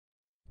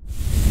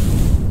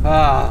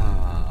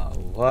Ah,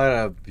 what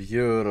a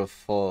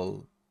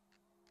beautiful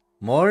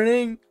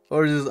morning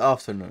or just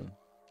afternoon.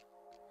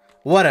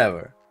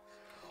 Whatever.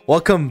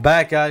 Welcome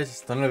back,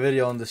 guys, to another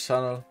video on this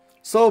channel.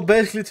 So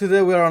basically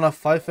today we are on a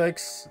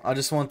 5x. I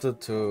just wanted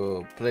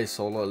to play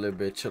solo a little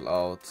bit, chill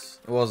out.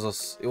 It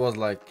was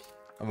like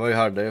a very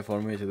hard day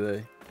for me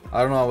today.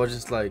 I don't know, I was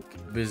just like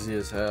busy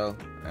as hell,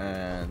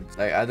 and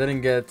like I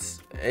didn't get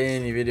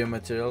any video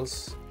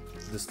materials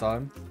this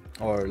time,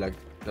 or like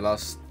the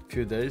last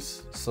few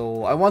days.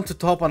 So I want to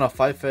top on a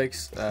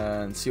 5x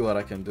and see what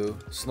I can do.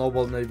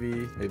 Snowball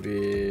maybe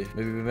we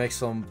make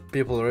some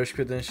people rage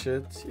quit and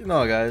shit. You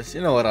know, guys,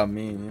 you know what I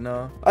mean, you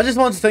know. I just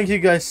want to thank you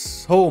guys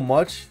so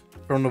much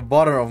from the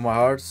bottom of my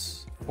heart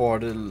for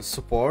the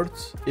support,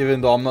 even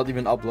though I'm not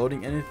even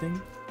uploading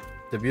anything.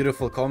 The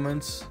beautiful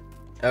comments,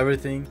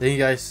 everything. Thank you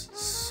guys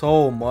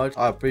so much.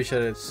 I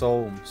appreciate it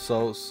so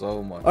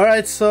much. All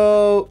right,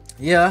 so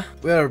yeah,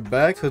 we are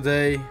back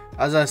today.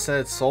 As I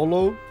said,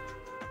 solo.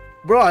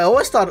 Bro, I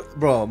always start,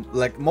 bro,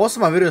 like most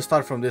of my videos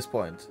start from this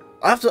point.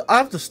 I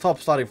have to stop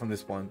starting from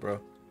this point,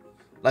 bro.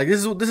 Like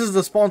this is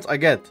the spawns I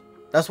get.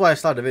 That's why I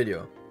start the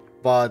video.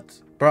 But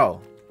bro,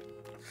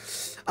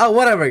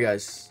 whatever,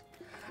 guys.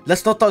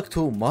 Let's not talk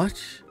too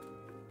much,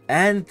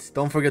 and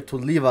don't forget to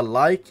leave a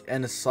like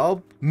and a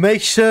sub.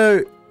 Make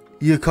sure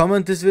you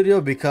comment this video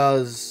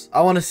because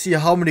I want to see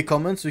how many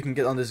comments we can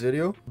get on this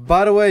video.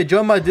 By the way,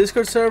 join my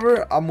Discord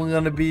server. I'm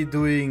gonna be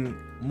doing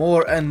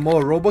more and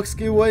more Roblox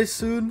giveaways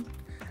soon,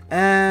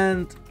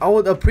 and I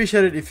would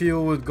appreciate it if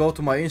you would go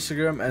to my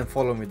Instagram and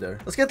follow me there.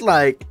 Let's get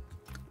like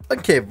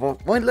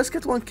 1k. Let's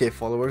get 1k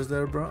followers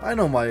there, bro. I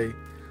know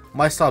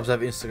my subs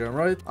have Instagram,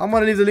 right? I'm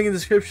gonna leave the link in the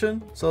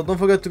description, so don't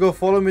forget to go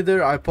follow me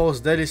there. I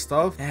post daily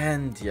stuff,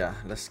 and yeah,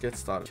 let's get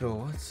started. Yo,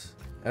 what?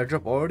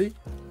 Airdrop already?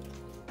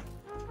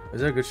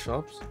 Is there good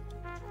shops?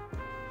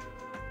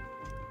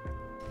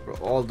 Bro,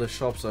 all the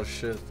shops are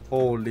shit.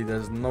 Holy,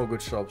 there's no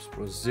good shops,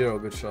 bro. Zero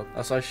good shops.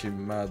 That's actually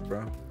mad,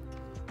 bro.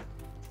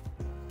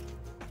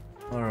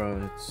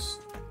 Alright.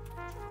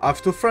 I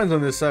have two friends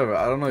on this server.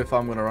 I don't know if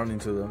I'm gonna run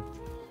into them.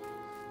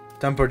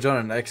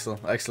 𝗘𝗽𝗀𝗀 and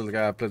𝗦cie𝗂𝗍𝗴, the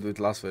guy I played with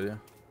last video.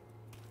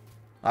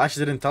 I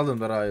actually didn't tell them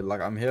that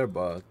I'm here,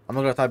 but I'm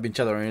not gonna type in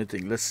chat or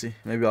anything. Let's see.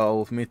 Maybe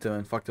I'll meet them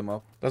and fuck them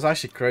up. That's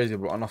actually crazy,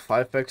 bro. On a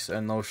 5x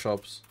and no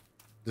shops.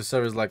 This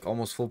server is like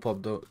almost full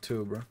pop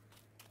too, bro.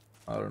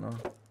 I don't know.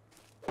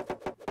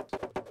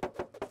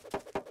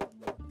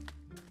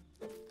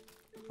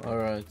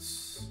 Alright.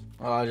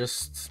 I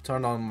just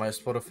turned on my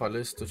Spotify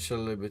list to chill a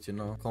little bit, you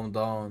know. Calm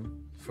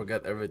down.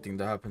 Forget everything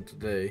that happened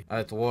today.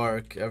 At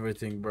work,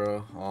 everything,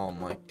 bro. Oh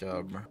my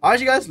god, bro.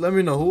 Actually, guys, let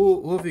me know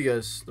who of you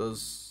guys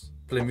does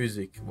play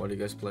music while you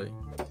guys play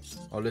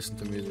or listen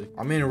to music.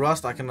 I mean,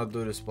 Rust I cannot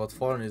do this, but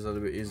foreign is a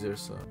little bit easier,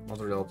 so not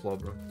really a plot,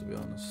 bro, to be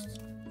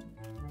honest.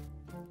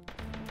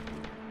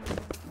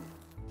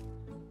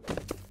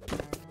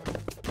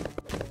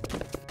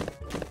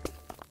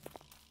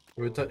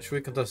 Should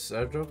we contest this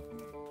airdrop?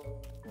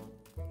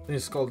 I think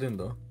it's called in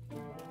though.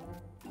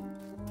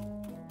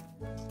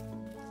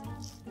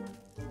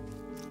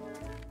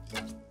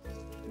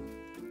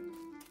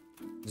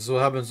 This is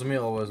what happens to me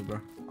always, bro.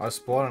 I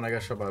spawn and I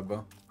get shot by a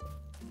bow.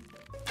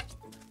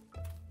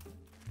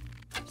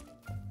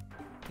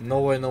 No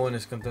way no one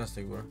is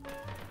contesting, bro.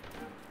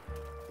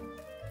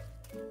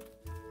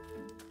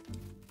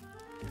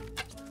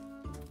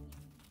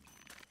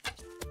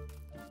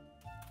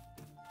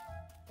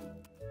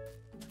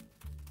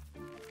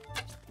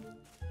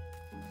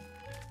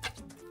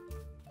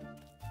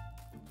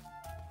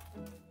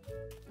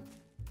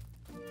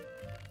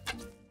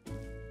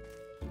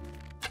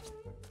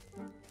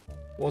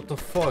 What the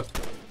fuck?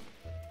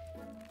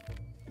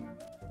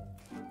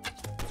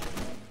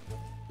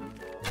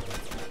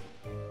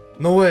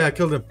 No way, I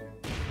killed him.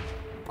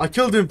 I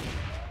killed him.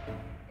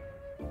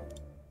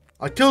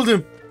 I killed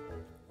him.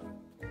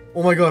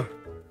 Oh my god.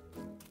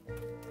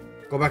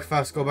 Go back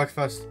fast, go back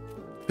fast.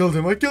 Killed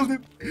him, I killed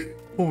him.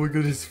 Oh my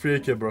god, this is free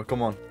AK, bro.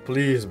 Come on.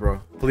 Please,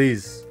 bro.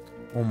 Please.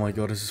 Oh my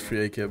god, this is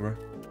free AK, bro.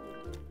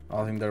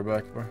 I think they're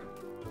back, bro.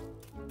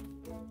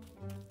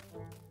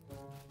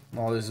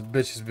 Oh, this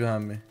bitch is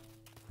behind me.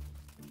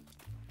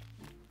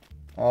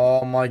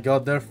 Oh my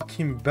god, they're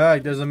fucking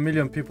back. There's a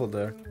million people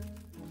there.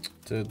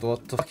 Dude,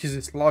 what the fuck is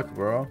this luck,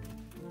 bro?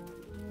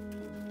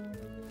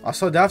 I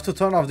saw they have to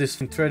turn off this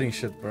trading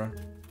shit, bro.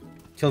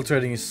 Kill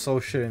trading is so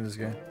shit in this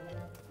game.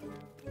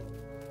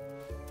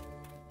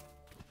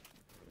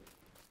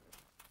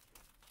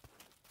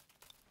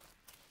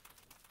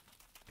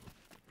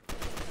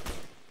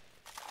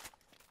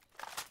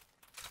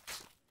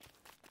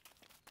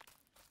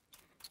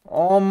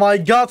 Oh my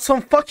god,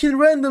 some fucking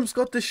randoms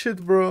got this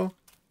shit, bro.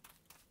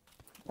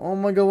 Oh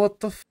my god, what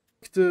the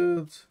fuck,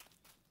 dude?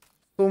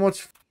 So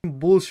much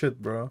bullshit,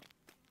 bro.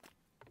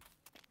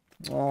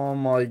 Oh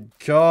my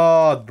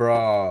god,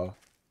 bro.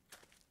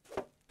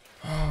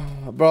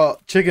 Bro,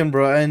 Chicken,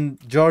 bro, and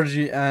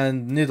Georgie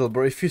and Needle,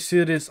 bro. If you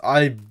see this,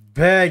 I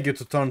beg you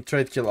to turn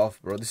trade kill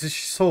off, bro. This is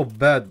so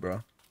bad,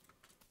 bro.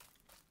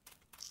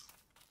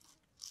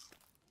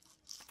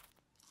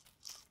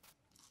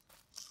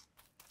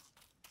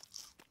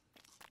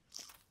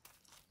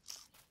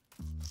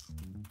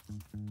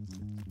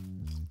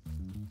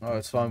 Oh,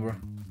 it's fine, bro.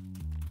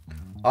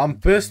 I'm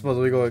pissed, but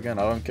we go again.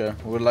 I don't care.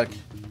 We're like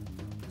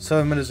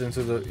 7 minutes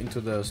into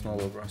the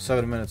snowball, bro.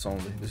 7 minutes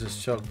only. This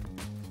is chill.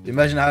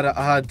 Imagine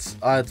I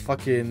had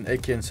fucking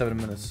AK in 7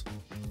 minutes.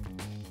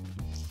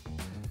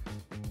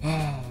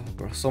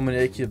 Bro, so many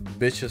AK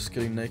bitches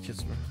killing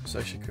nakeds, bro. It's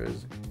actually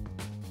crazy.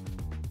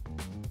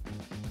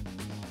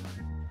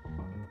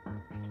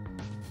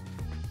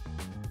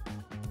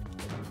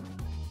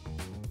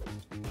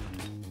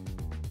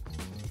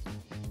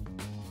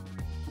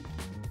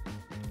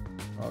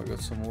 Oh, I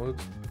got some wood.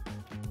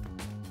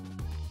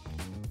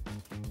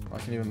 I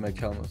can even make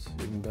helmets,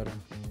 even better.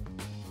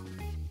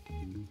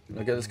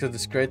 Okay, let's get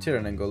this crate here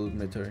and then go loot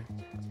military.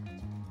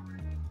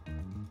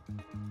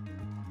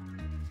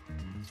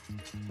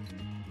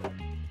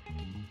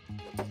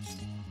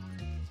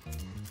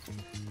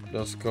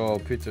 Let's go,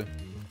 Peter.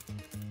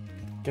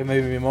 Okay,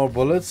 maybe more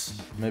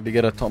bullets. Maybe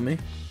get a Tommy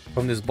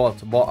from this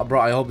bot. Bro,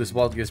 I hope this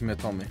bot gives me a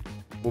Tommy.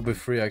 Will be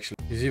free actually.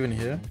 He's even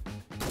here.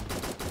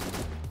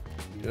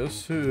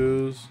 Yes, he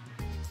is.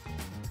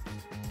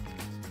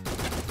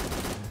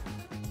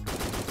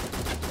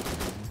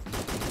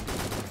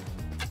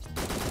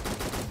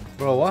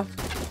 Bro, what?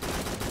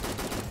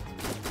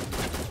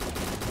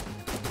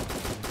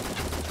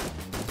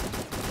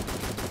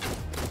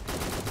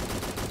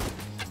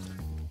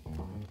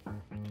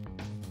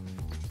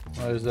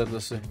 Where is that?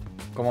 Let's see.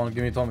 Come on,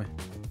 give me Tommy.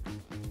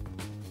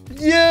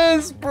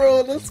 Yes,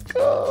 bro, let's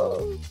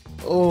go.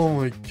 Oh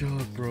my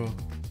god, bro.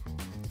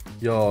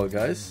 Yo,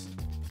 guys.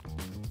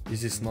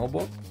 Is this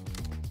Snowball?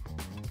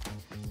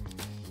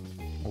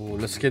 Oh,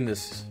 let's skin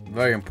this.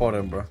 Very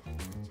important, bro.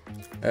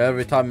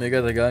 Every time you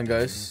get a gun,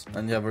 guys,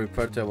 and you have a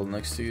repair table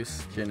next to you,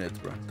 skin it,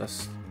 bro.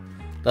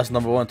 That's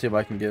number one tip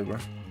I can give, bro.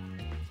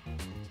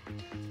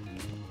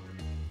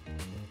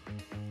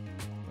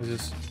 What's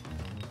this?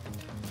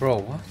 Bro,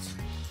 what?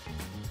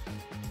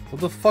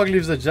 What the fuck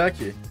leaves a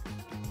Jackie?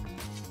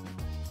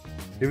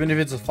 Even if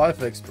it's a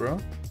 5x, bro.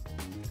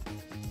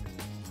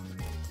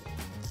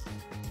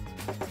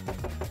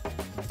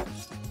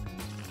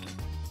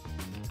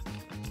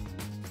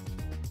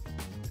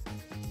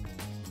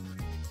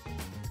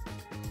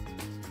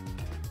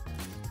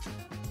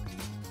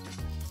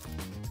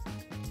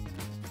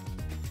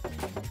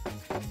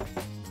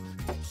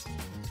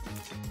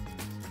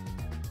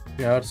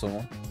 I heard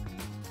someone.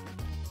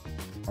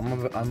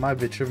 I might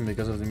be tripping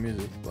because of the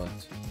music, but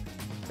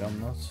yeah, I'm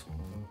not.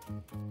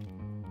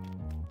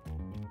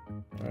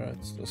 Alright,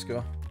 let's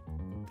go.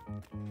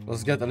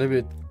 Let's get a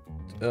little bit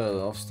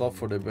of stuff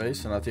for the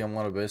base, and I think I'm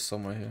gonna base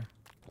somewhere here.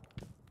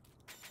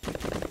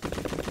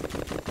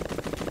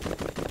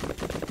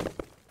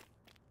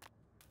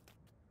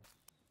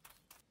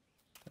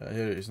 Yeah,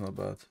 here is not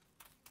bad.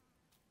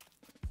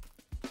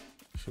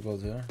 Should go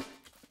there.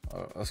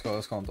 Let's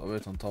go on a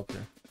bit on top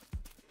here.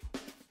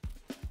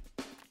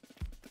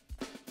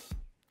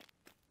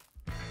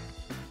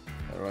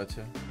 Right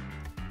here.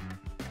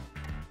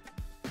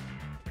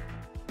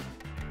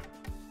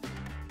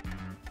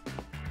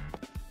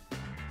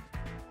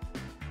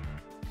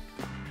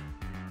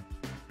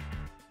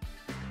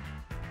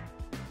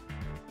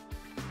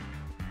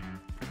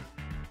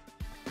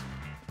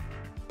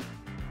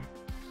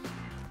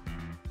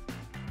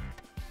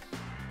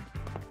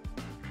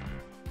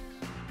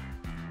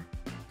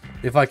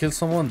 If I kill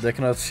someone, they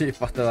cannot see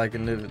that I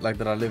can live, like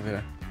that I live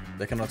here.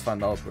 They cannot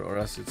find out, bro, or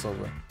else it's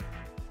over.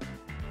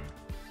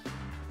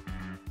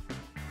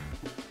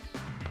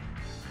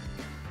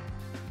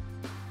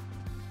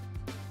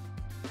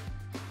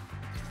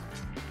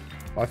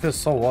 I feel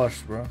so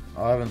washed, bro.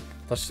 I haven't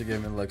touched the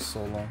game in like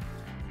so long.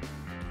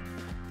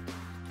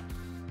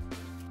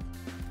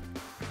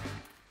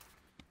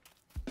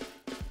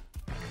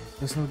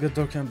 Let's not get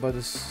door camp by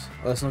this.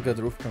 Let's not get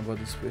roof camp by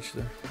this bitch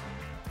there.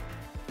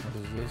 What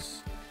is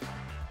this?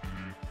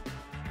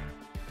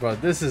 Bro,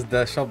 this is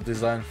the shop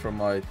design from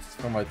my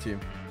team.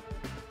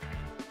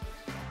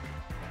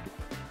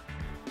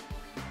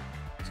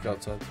 Let's go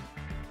outside.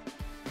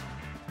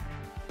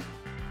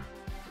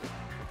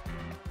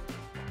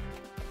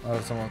 I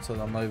heard someone outside,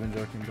 I'm not even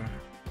joking, bro.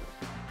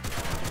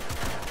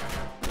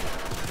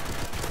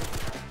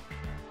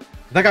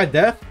 Is that guy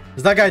deaf?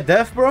 Is that guy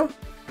deaf, bro?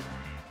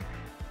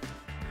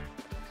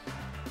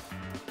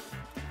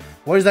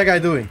 What is that guy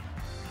doing?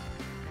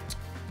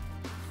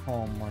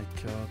 Oh my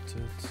god,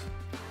 dude.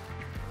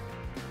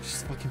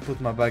 Just fucking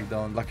put my bag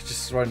down. Like,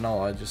 just right now,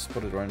 I just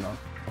put it right now.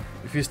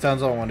 If he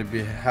stands up, I'm gonna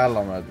be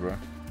hella mad, bro.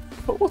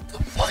 But what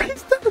the fuck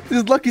is that?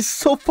 This luck is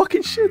so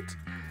fucking shit.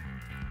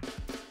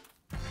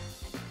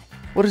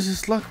 What is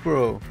this luck,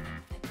 bro?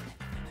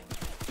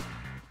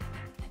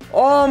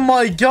 Oh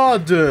my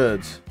god,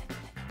 dude.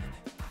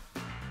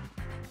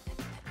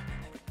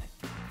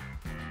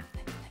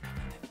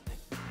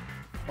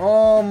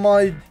 Oh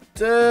my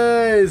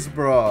days,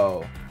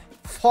 bro.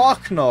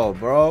 Fuck no,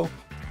 bro.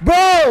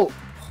 Bro!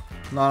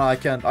 No, I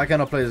can't. I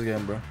cannot play this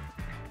game, bro.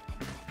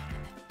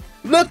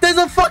 Look, there's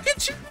a fucking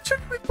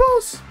trick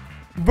boss.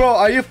 Bro,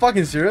 are you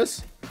fucking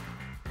serious?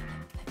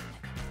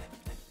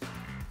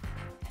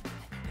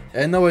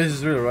 And no way this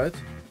is real, right?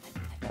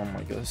 Oh Oh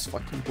my god, this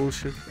fucking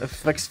bullshit.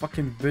 FX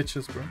fucking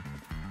bitches, bro.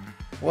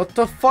 What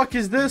the fuck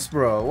is this,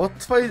 bro? What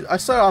the fuck? I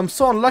swear, I'm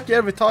so unlucky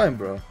every time,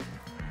 bro.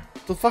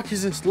 What the fuck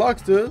is this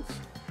luck, dude?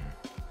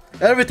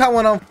 Every time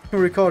when I'm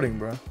recording,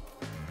 bro.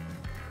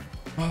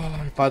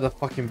 Oh, if I had a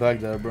fucking bag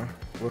there, bro.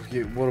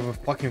 What a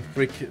fucking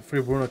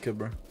free Bruno kid,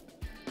 bro.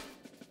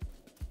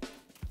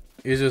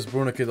 Easiest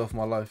Bruno kid of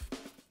my life.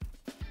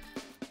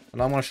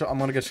 And I'm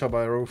gonna get shot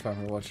by a roof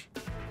hammer, watch.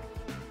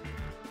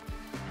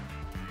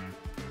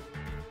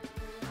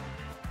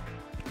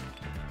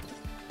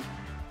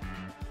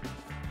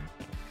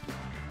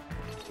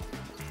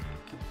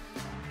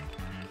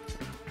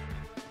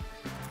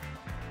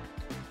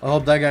 I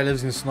hope that guy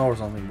lives in snow or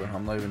something, bro.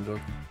 I'm not even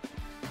joking.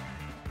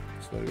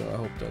 Swear to God, I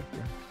hope that,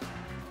 bro.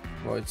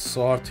 Bro, it's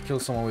so hard to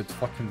kill someone with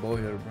fucking bow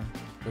here, bro.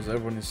 Because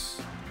everyone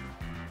has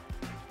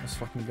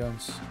fucking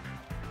guns.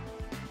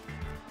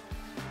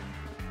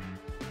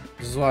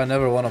 This is why I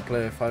never want to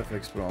play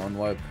 5x, bro, on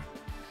wipe.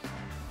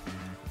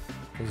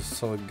 Because it's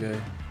so gay.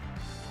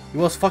 He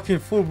was fucking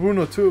full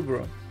Bruno too,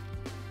 bro.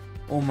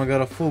 Oh my god,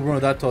 a full Bruno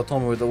that told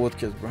me with the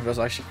woodkit, bro. That's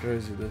actually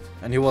crazy, dude.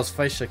 And he was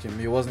face checking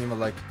me. He wasn't even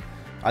like...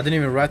 I didn't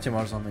even rat him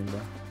or something, bro.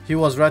 He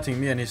was ratting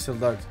me and he still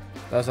died.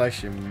 That's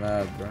actually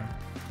mad, bro.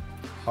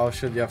 How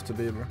should you have to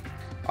be, bro?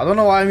 I don't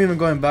know why I'm even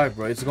going back,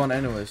 bro. It's gone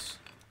anyways.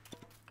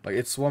 Like,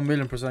 it's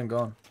 1,000,000%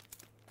 gone.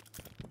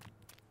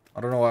 I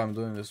don't know why I'm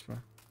doing this, bro.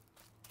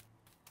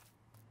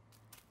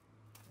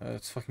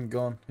 It's fucking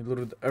gone. He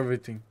looted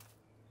everything.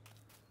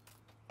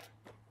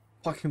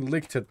 Fucking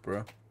licked it,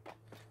 bro.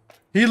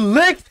 He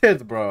licked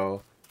it,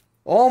 bro.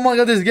 Oh my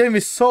god, this game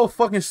is so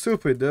fucking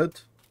stupid,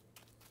 dude.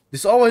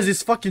 This always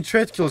is fucking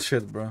trade kill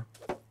shit, bro.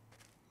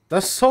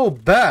 That's so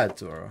bad,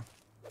 bro.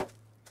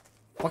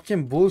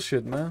 Fucking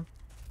bullshit, man.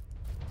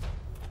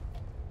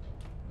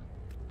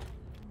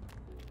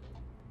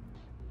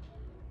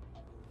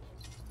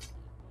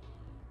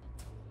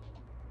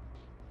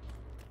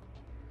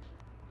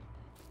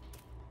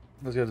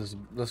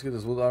 Let's get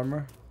this wood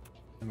armor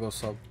and go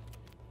sub.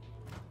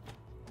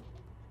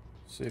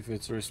 See if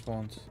it's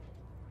respawned.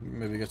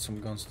 Maybe get some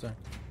guns there.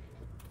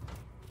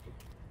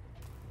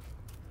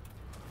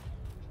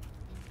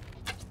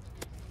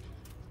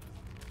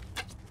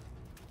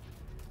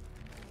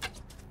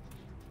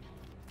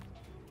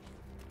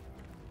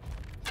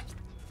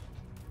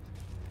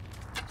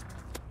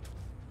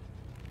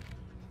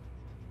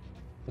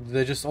 Did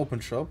they just open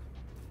shop?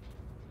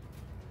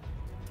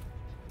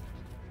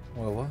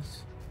 Well, what?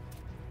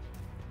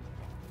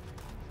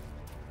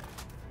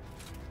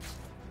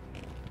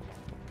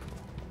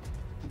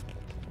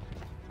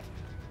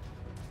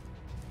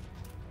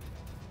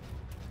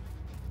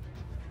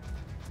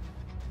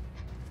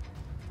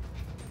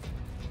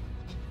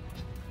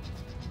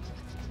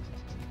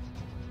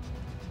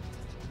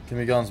 Give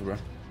me guns, bro.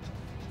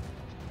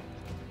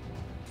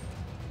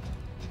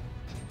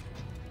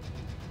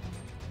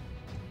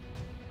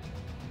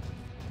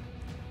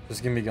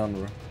 Just give me gun,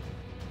 bro. Is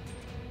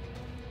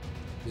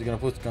he gonna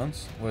put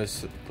guns? Where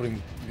is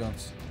putting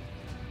guns?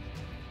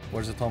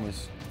 Where's the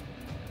Tommies?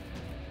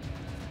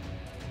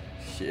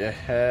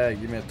 Yeah,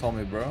 give me a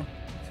Tommy, bro.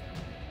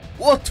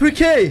 What?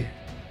 3K?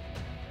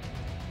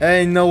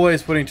 Ain't no way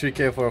he's putting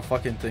 3K for a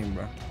fucking thing,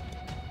 bro.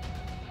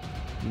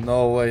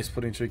 No way he's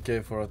putting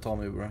 3K for a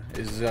Tommy, bro.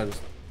 Is that?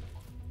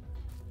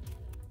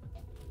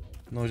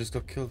 No, he just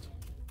got killed.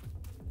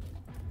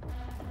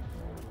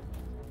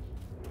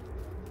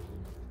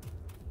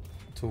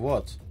 To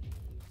what?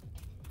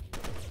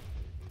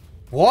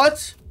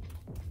 What?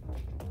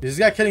 Is this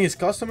guy killing his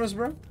customers,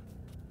 bro?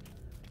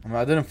 I mean,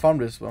 I didn't farm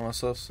this by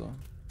myself, so.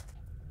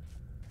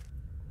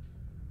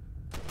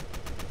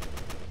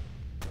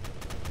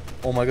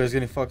 Oh my god, he's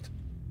getting fucked.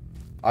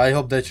 I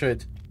hope they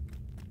trade.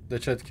 They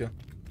trade kill.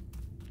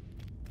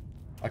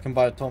 I can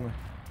buy a Tommy.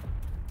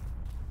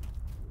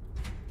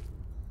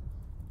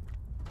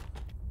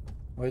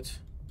 Wait.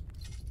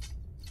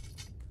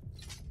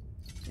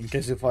 In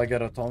case if I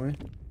get a Tommy.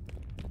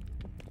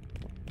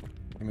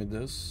 Give me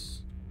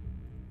this.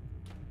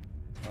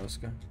 Oh, this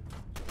guy.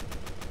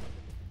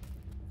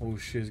 Oh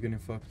shit, he's getting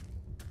fucked.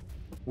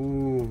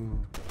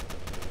 Ooh.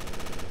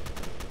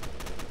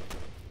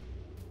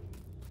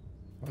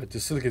 Wait,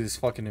 the Silky is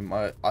fucking him.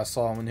 I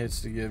saw how many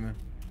hits he gave me.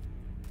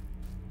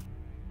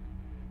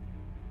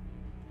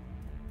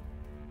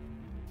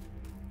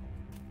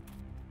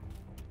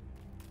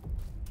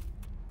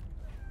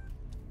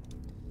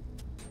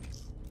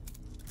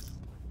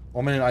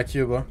 One minute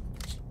IQ, bro.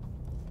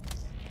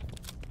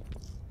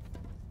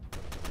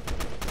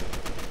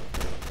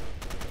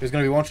 He's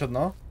gonna be one shot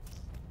now.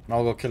 Now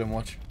I'll go kill him,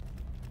 watch.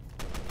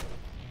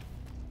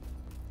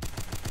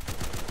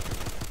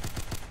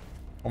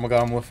 Oh my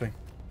god, I'm whiffing.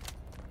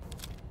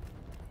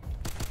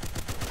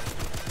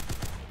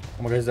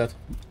 Oh my god, he's dead.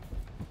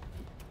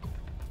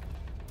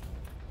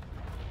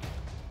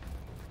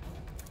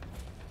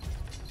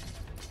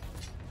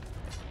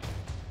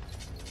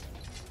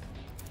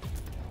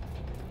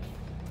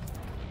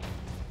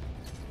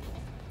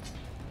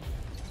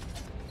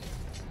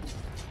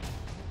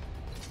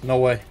 No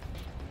way.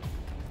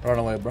 Run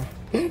away, bro.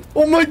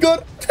 Oh my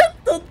god!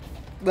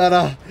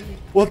 Nah.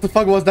 What the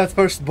fuck was that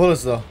first bullet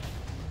though?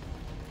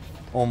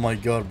 Oh my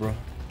god, bro.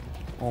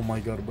 Oh my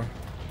god, bro.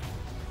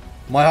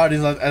 My heart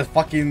is at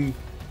fucking...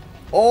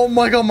 Oh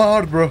my god, my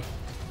heart, bro.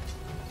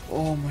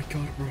 Oh my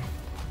god, bro.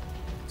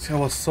 This guy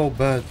was so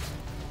bad.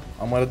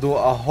 I'm gonna do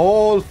a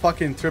whole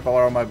fucking trip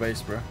around my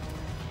base, bro.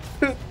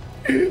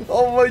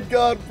 Oh my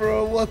god,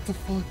 bro. What the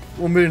fuck?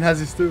 1 million has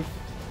his too.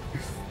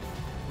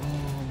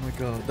 Oh my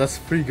god. That's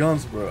 3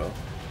 guns, bro.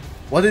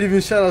 Why did he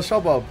even shut a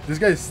shop up? This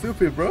guy is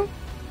stupid, bro.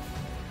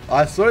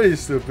 I swear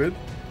he's stupid.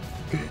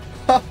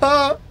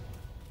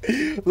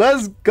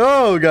 Let's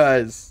go,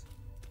 guys.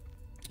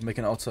 Make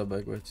an outside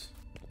bag, wait.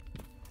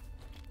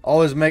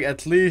 Always make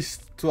at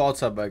least 2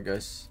 outside bag,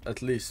 guys.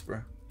 At least,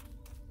 bro.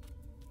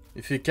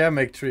 If you can,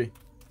 make 3.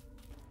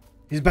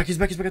 He's back at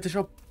the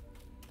shop.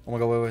 Oh my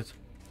god, wait.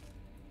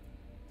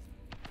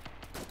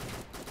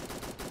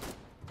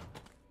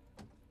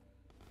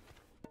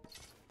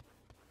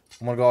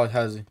 Oh my god,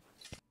 has he?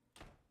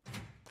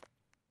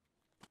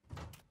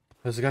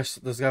 There's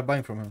a guy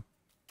buying from him.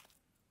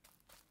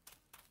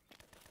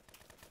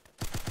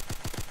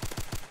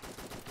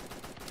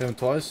 Hit him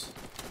twice.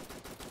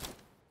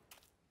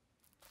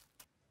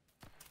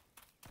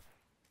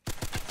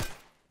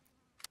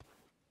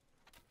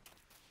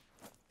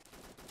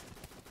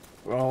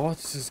 Bro, what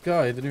is this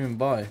guy? He didn't even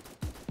buy.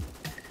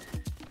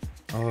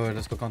 Oh, wait,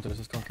 let's go counter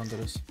this.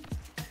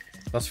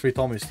 That's 3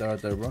 Tommies there,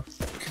 right there, bro.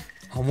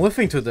 I'm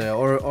whiffing today,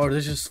 or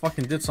they just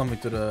fucking did something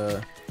to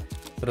the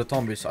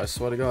Tommies. I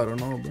swear to God, I don't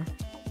know, bro.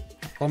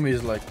 Tommy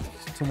is like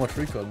too much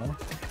recoil, no?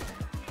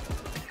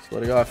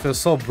 Swear to God, I feel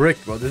so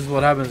bricked, bro. This is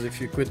what happens if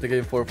you quit the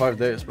game 4 or 5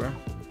 days, bro.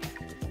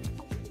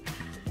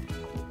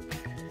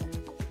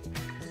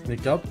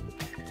 Sneak up.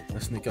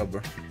 Let's sneak up,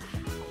 bro.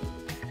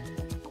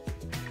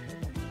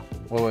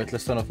 Wait,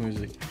 let's turn off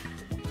music.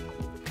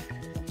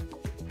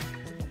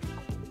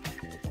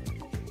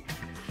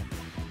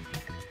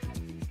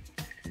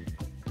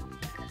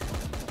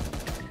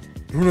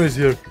 Bruno is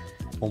here.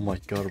 Oh my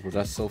god, bro,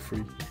 that's so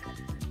free.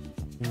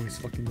 Oh, he's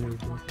fucking here,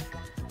 bro.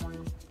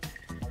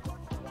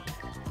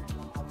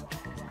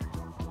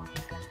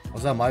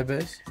 Was that my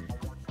base?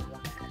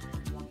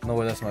 No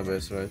way, that's my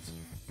base, right?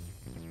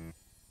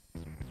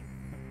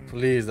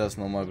 Please, that's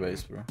not my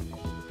base, bro.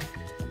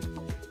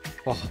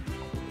 Oh.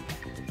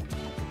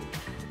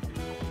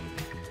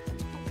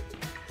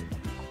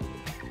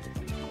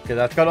 Okay,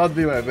 that cannot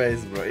be my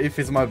base, bro. If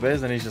it's my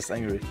base, then he's just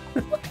angry.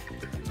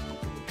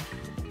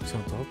 He's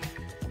on top.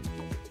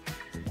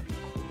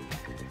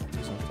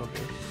 He's on top,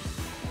 bro.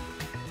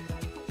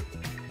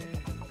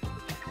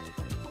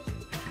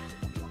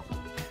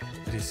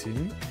 Did he see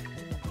me?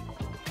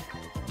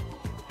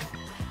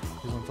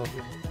 He's on top,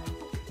 bro.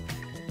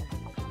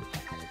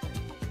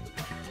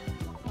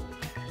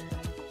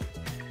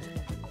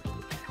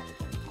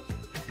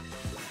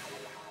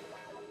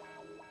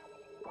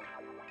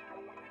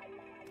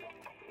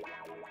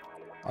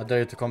 I dare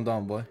you to come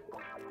down, boy.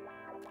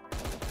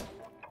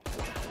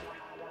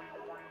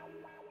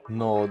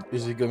 No,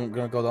 is he gonna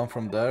go down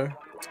from there?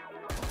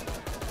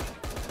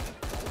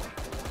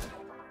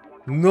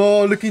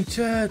 No, look in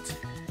chat.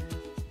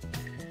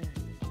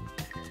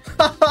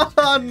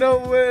 No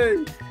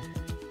way.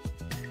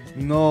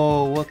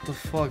 No, what the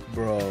fuck,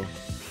 bro?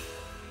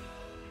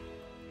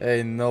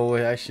 Hey, no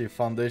way. Actually,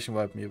 Foundation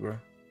wiped me, bro.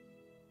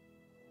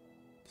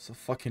 It's a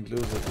fucking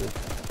loser, dude.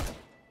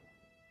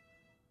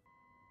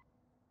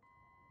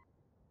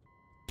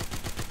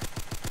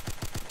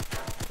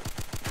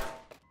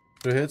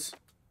 Three hits.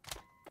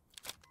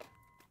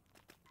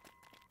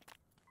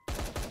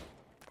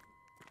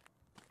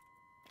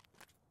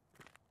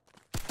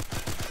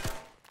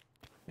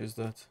 Is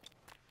that?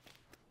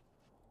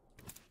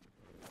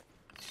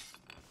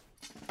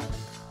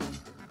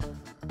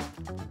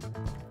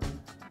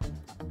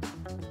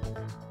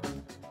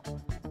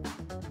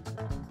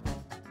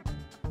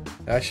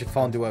 I actually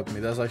Foundiwiped me.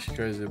 That's actually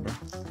crazy, bro.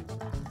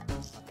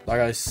 That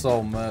guy's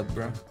so mad,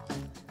 bro.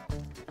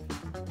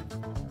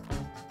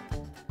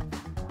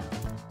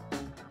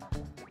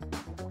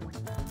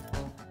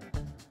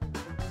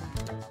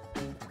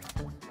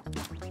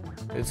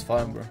 It's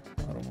fine, bro.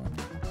 I don't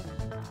mind.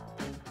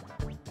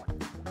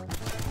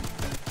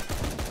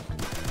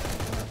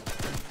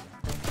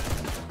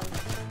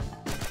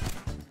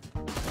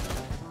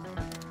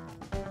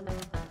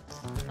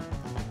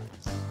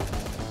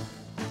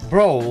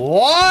 Bro,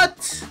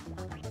 what?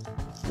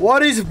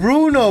 What is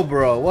Bruno,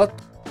 bro? What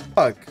the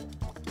fuck?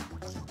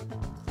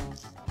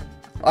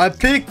 I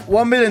pick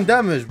 1 million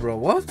damage, bro.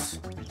 What?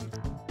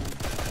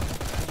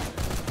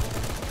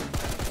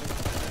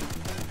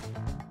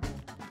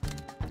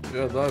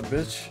 Yeah, die,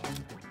 bitch.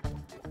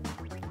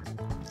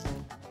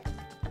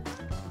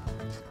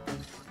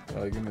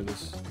 Give me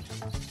this.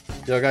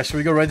 Yo, guys, should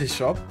we go raid his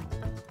shop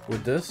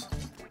with this?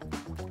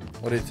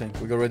 What do you think?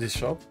 We go raid his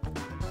shop?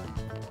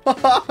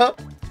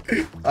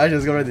 I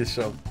just go raid his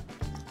shop.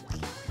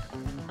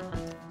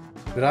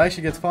 Did I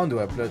actually get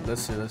Foundiwiped?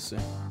 Let's see, let's see.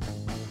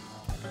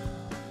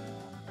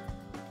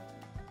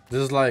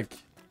 This is like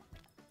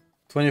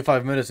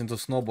 25 minutes into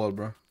Snowball,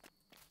 bro.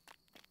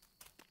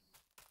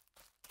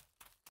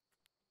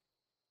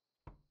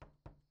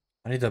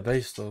 I need a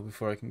base though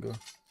before I can go.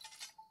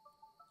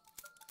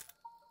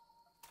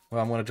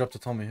 Well, I'm gonna drop the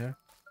Tommy here.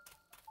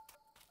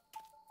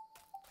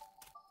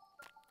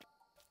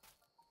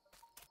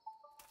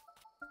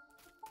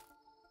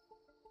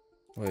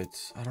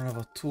 Wait, I don't have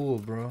a tool,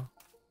 bro.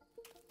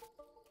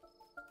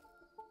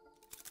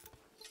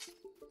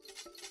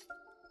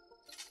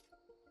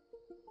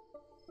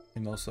 He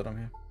knows that I'm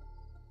here.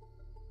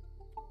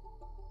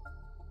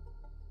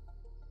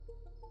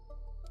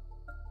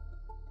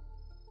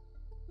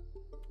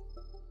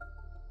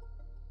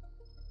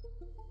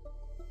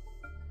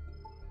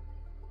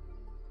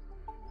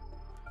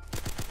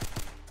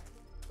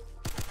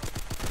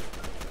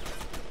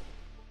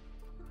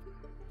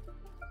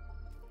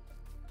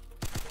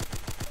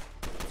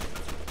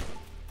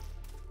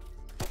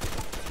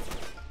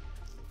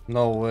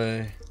 No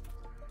way.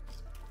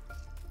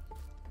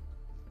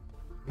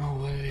 No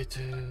way,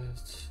 dude.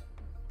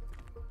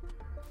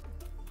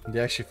 They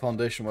actually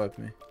foundation wiped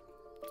me.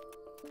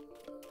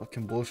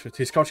 Fucking bullshit.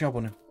 He's crouching up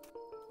on him.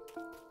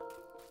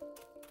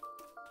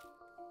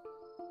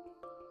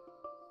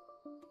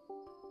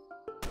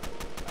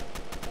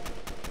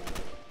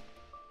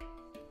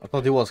 I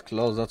thought he was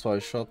close, that's why I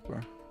shot,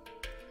 bro.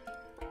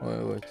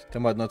 Wait. They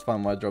might not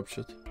find my drop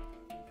shit.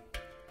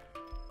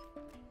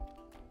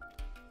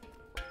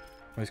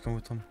 Wait, come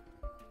with him.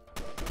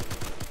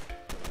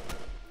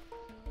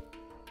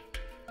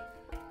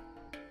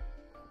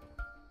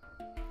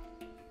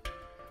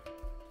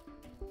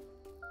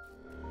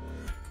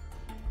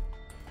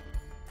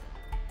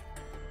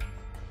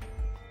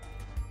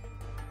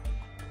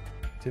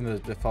 I think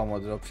that they found my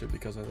dropship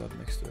because I got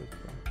next to it,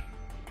 bro.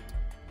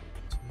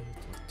 Dude,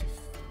 what the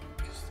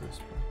fuck is this,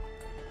 bro?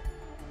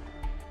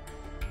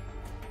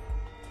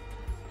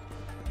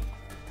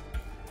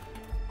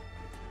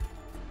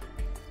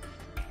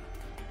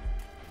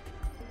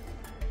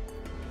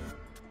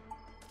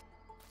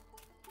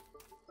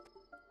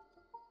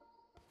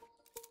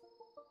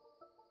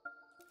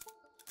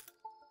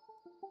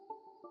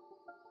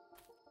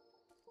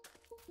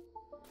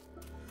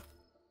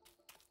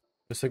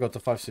 Guess I got the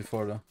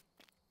 5C4 though.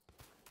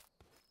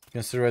 You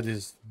can see already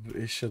his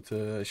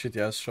shitty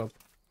ass shop.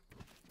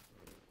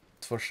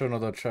 It's for sure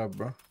not a trap,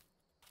 bro.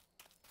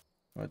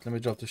 Right, let me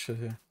drop this shit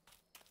here.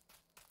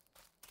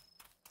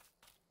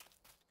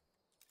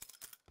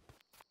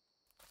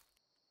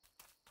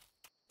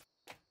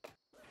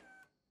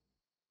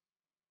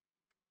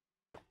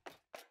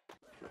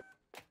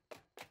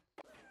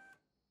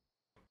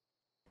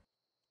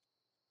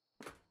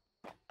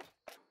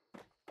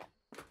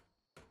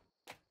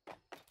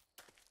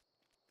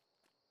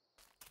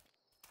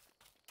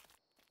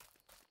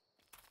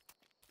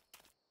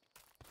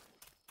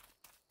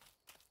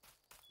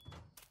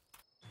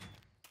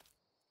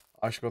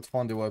 I actually got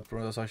Foundiwiped,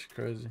 bro. That's actually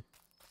crazy.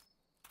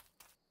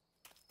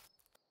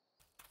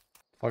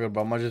 Fuck it,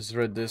 bro. I might just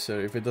read this here.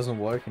 If it doesn't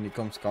work and he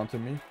comes counter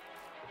me,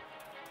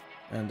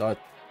 and I'm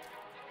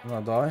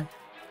gonna die,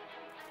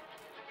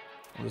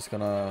 I'm just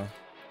gonna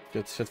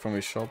get shit from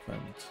his shop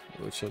and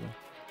go chilling.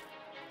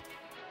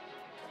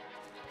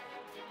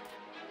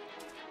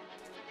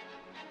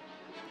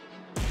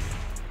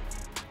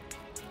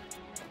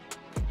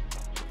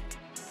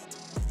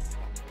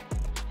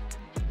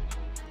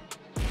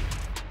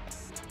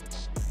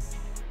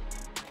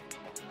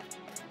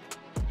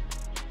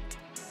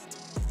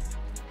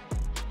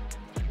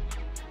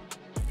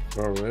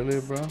 Bro, really,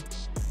 bro?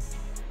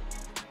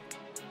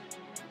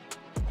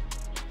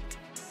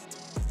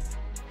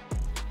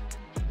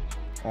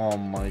 Oh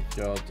my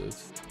god, dude.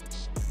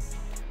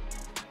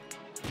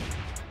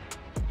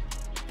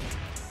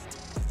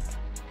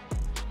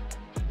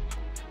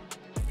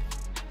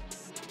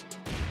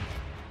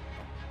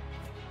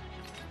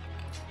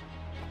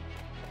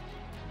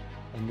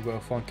 Let me go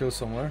find kill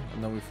somewhere,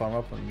 and then we farm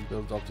up and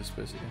build up this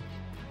space again.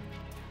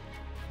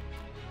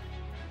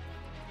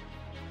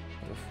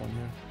 Have fun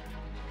here.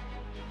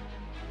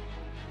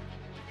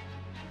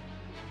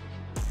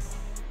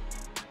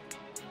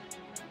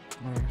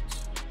 Alright.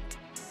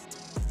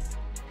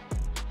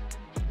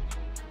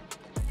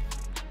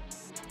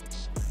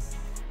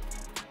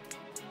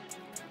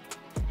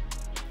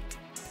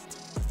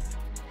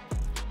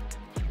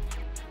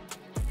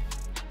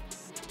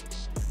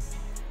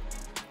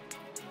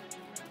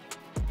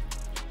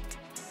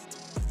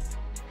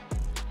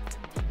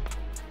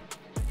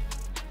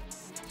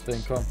 Stay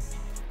in calm.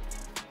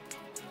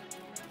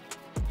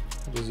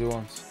 What does he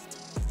want?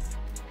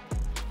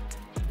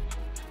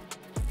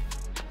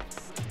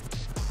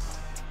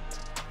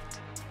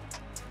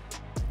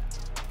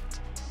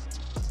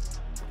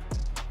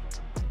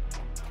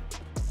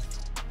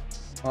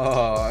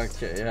 Oh,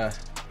 okay, yeah.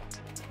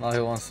 Now he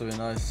wants to be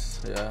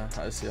nice. Yeah,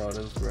 I see how it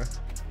is, bro.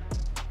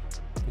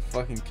 You're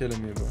fucking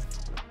killing me, bro.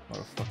 What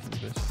a fucking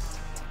bitch.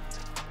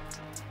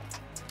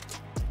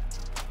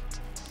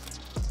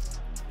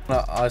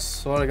 No, I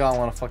swear to God, I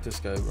wanna fuck this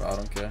guy, bro. I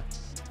don't care.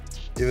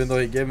 Even though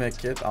he gave me a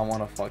kit, I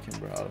wanna fuck him,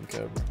 bro. I don't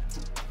care, bro.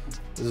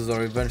 This is a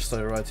revenge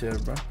story right here,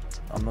 bro.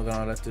 I'm not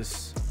gonna let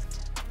this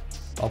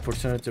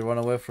opportunity run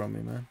away from me,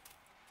 man.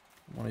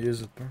 I wanna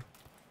use it, bro.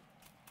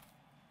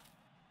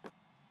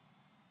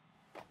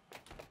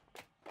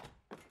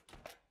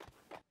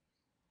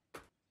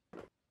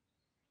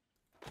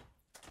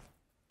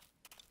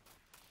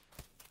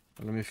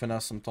 Let me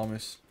finesse some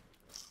Tommies.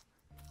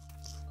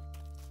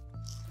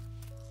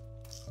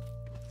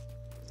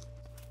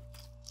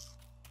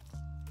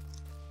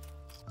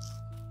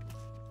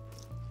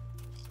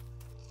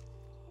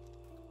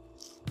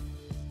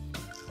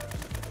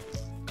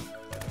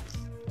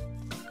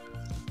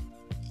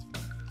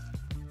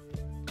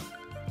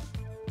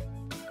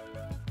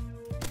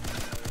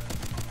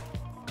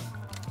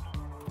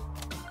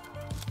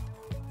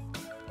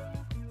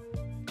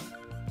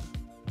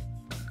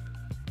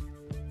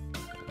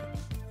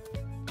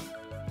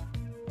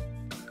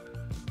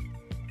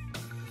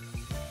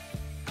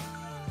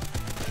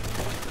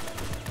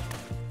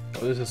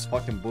 Oh, this is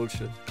fucking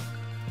bullshit.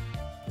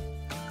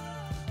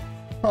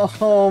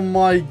 Oh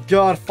my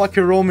god,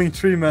 fucking roaming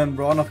tree man,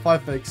 bro, on a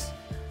 5x.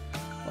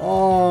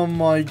 Oh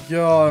my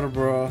god,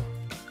 bro.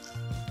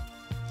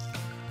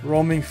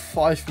 Roaming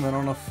 5 man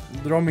on a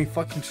roaming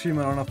fucking tree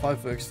man on a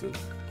 5x, dude.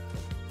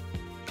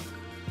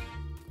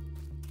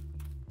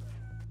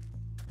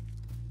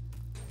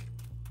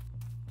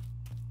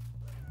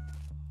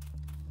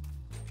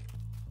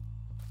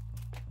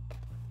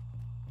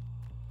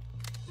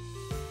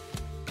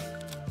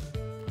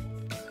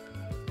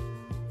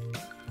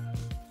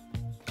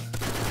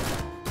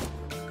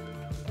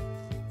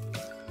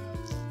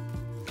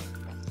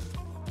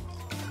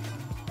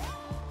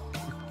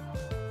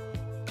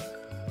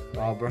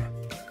 Nah, bro.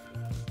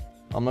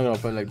 I'm not gonna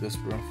play like this,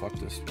 bro. Fuck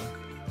this, bro.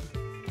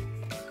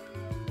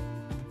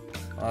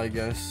 Alright,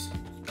 guys.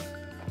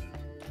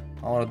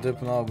 I wanna dip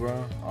now,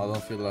 bro. I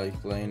don't feel like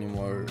playing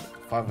anymore.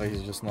 5x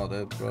is just not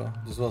it, bro.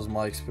 This was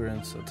my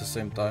experience at the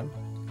same time.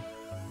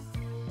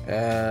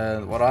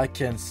 And what I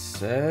can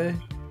say,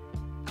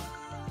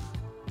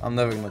 I'm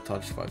never gonna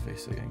touch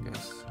 5x again,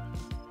 guys.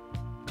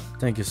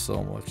 Thank you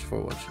so much for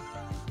watching.